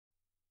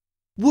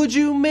Would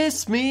you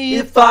miss me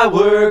if I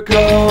were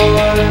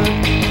gone?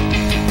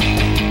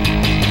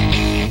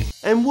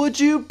 And would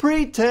you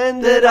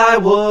pretend that I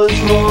was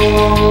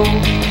wrong?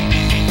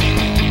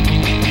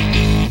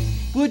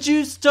 Would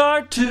you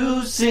start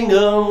to sing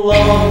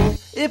along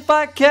if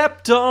I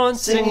kept on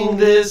singing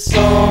this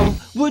song?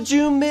 Would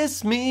you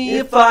miss me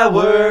if I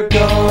were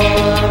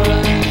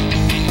gone?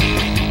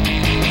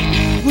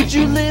 Would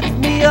you lift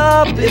me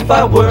up if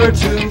I were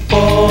to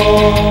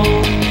fall?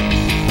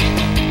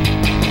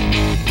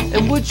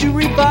 And would you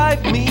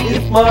revive me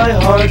if my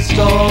heart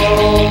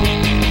stalled?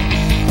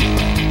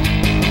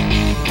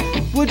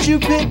 Would you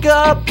pick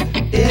up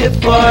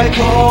if I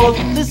called?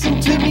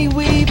 Listen to me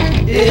weep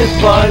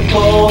if I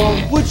fall.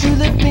 Would you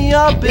lift me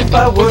up if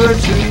I were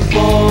to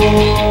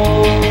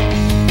fall?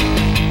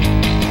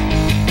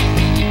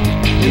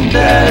 And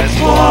that's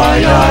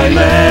why I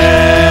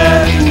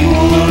left.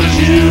 Would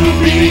you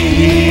be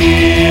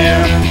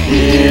here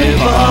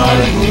if I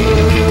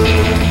were?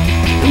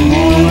 And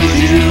would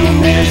you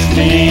miss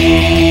me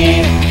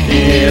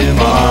if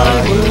I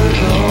were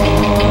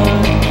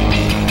gone?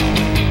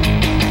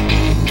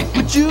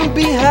 Would you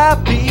be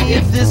happy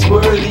if this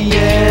were the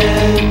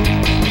end?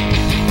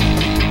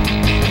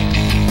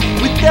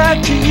 With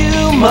that to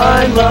you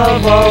my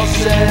love I'll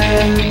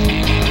send.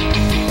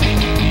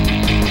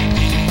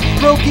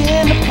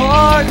 Broken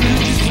apart to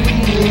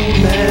sweetly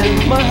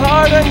mend. My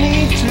heart I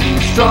need to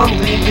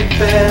strongly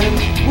defend.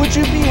 Would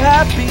you be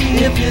happy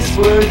if this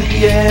were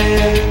the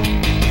end?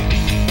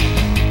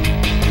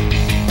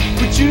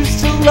 Would you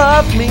still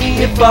love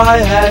me if I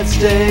had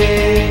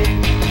stayed?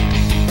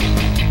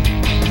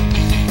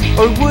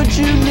 Or would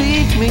you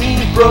leave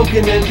me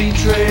broken and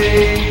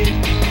betrayed?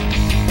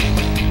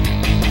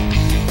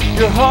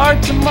 Your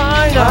heart to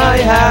mine, I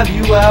have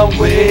you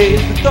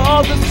outweighed with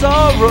all the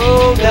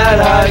sorrow that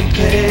I've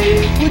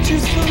paid. Would you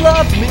still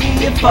love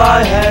me if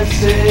I had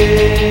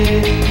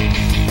stayed?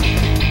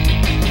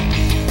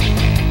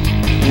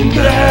 And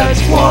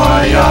that's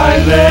why I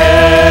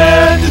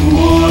left.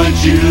 Would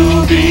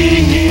you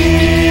be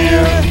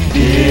here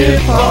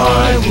if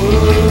I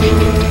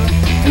were?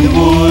 And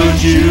would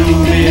you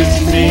miss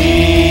me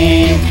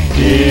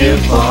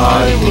if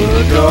I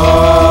were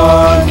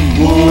gone?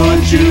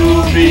 Would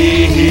you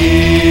be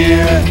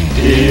here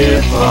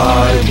if I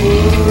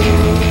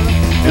were?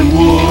 And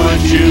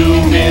would you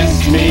miss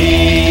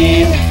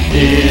me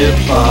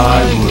if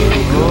I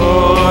were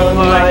gone?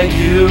 Like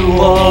you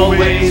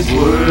always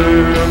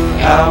were,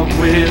 out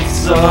with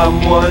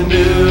someone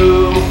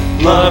new.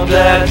 Love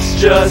that's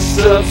just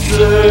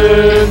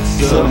absurd.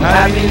 Some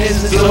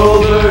happiness is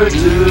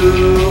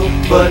overdue.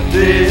 But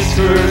this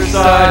curse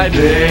I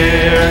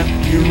bear.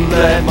 You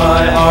let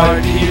my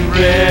heart be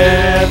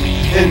ripped,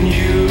 and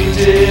you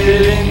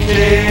didn't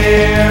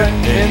care.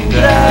 And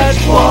that's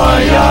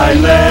why I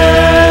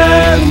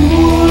left.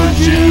 Would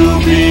you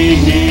be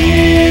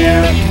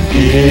here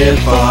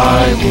if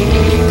I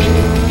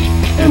were?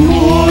 And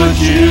would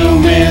you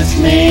miss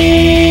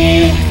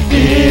me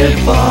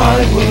if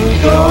I were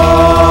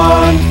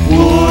gone?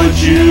 Would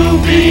you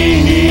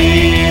be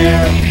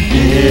here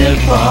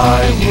if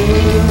I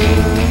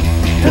were?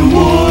 And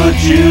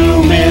would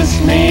you miss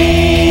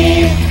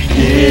me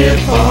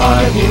if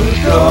I were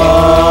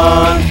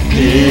gone?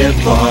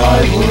 If I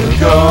were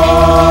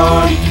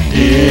gone?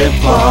 If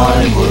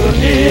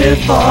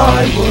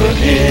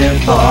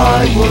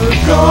I were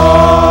gone?